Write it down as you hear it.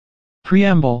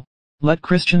Preamble: let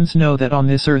Christians know that on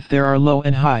this earth there are low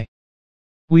and high.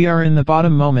 We are in the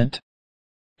bottom moment.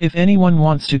 If anyone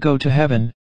wants to go to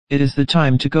heaven, it is the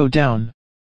time to go down.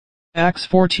 Acts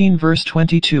 14 verse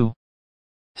 22.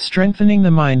 Strengthening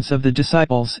the minds of the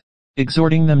disciples,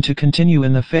 exhorting them to continue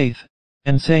in the faith,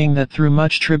 and saying that through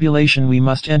much tribulation we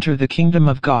must enter the kingdom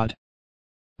of God.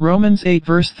 Romans 8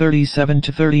 verse 37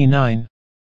 to 39.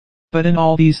 But in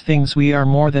all these things we are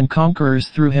more than conquerors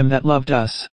through him that loved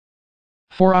us.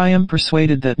 For I am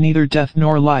persuaded that neither death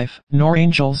nor life, nor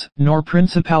angels, nor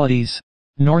principalities,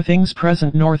 nor things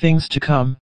present nor things to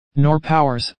come, nor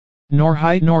powers, nor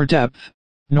height nor depth,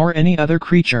 nor any other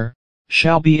creature,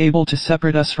 shall be able to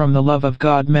separate us from the love of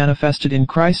God manifested in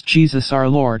Christ Jesus our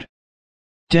Lord.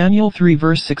 Daniel 3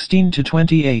 verse 16 to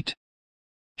 28.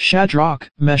 Shadrach,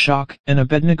 Meshach, and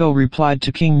Abednego replied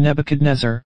to King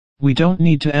Nebuchadnezzar, "We don't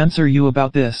need to answer you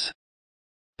about this.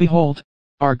 Behold,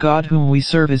 our God whom we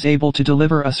serve is able to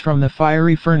deliver us from the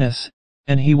fiery furnace,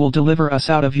 and he will deliver us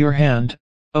out of your hand,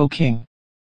 O king.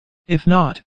 If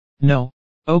not, know,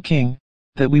 O king,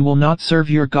 that we will not serve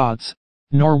your gods,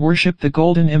 nor worship the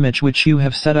golden image which you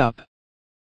have set up."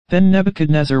 Then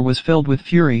Nebuchadnezzar was filled with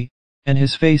fury, and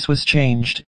his face was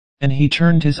changed, and he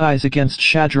turned his eyes against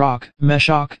Shadrach,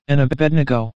 Meshach, and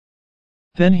Abednego.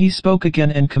 Then he spoke again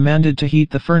and commanded to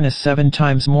heat the furnace 7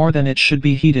 times more than it should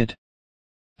be heated.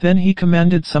 Then he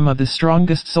commanded some of the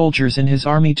strongest soldiers in his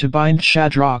army to bind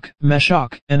Shadrach,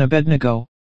 Meshach, and Abednego,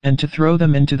 and to throw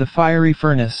them into the fiery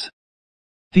furnace.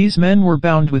 These men were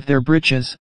bound with their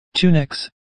breeches, tunics,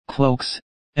 cloaks,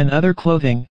 and other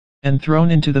clothing, and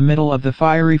thrown into the middle of the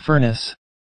fiery furnace.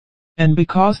 And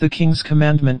because the king's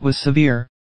commandment was severe,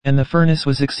 and the furnace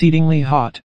was exceedingly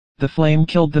hot, the flame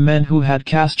killed the men who had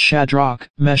cast Shadrach,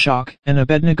 Meshach, and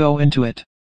Abednego into it.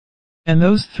 And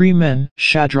those 3 men,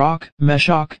 Shadrach,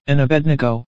 Meshach, and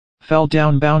Abednego, fell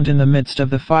down bound in the midst of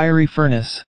the fiery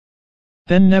furnace.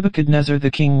 Then Nebuchadnezzar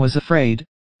the king was afraid,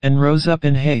 and rose up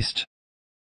in haste.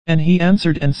 And he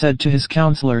answered and said to his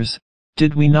counselors,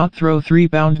 "Did we not throw 3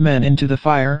 bound men into the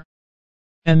fire?"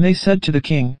 And they said to the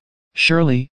king,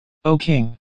 "Surely, O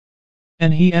king."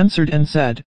 And he answered and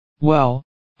said, "Well,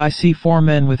 I see 4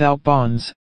 men without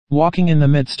bonds, walking in the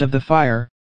midst of the fire,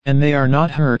 and they are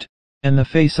not hurt, and the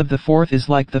face of the 4th is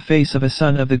like the face of a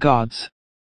son of the gods."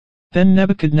 Then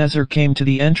Nebuchadnezzar came to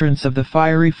the entrance of the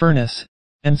fiery furnace,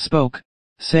 and spoke,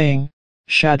 saying,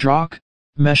 "Shadrach,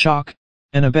 Meshach,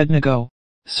 and Abednego,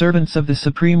 servants of the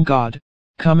supreme God,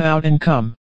 come out and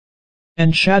come."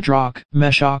 And Shadrach,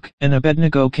 Meshach, and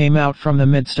Abednego came out from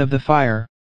the midst of the fire.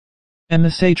 And the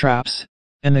satraps,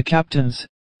 and the captains,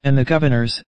 and the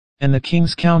governors, and the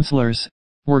king's counselors,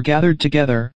 were gathered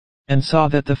together, and saw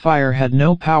that the fire had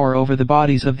no power over the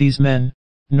bodies of these men,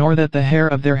 nor that the hair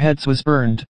of their heads was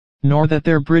burned, nor that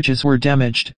their bridges were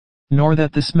damaged, nor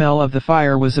that the smell of the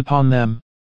fire was upon them.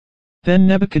 Then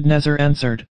Nebuchadnezzar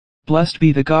answered, "Blessed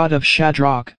be the God of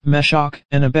Shadrach, Meshach,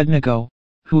 and Abednego,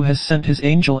 who has sent his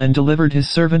angel and delivered his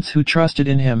servants who trusted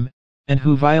in him, and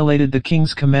who violated the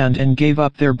king's command and gave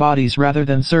up their bodies rather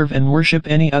than serve and worship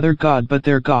any other god but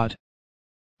their God."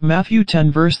 Matthew 10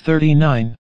 verse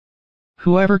 39.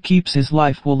 Whoever keeps his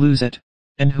life will lose it,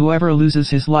 and whoever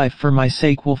loses his life for my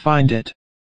sake will find it.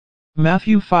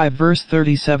 Matthew 5 verse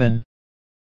 37.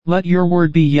 Let your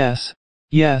word be yes,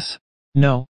 yes,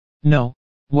 no, no,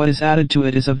 what is added to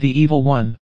it is of the evil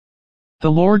one.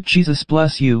 The Lord Jesus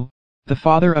bless you, the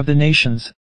Father of the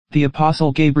nations, the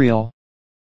Apostle Gabriel.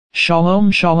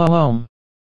 Shalom shalom.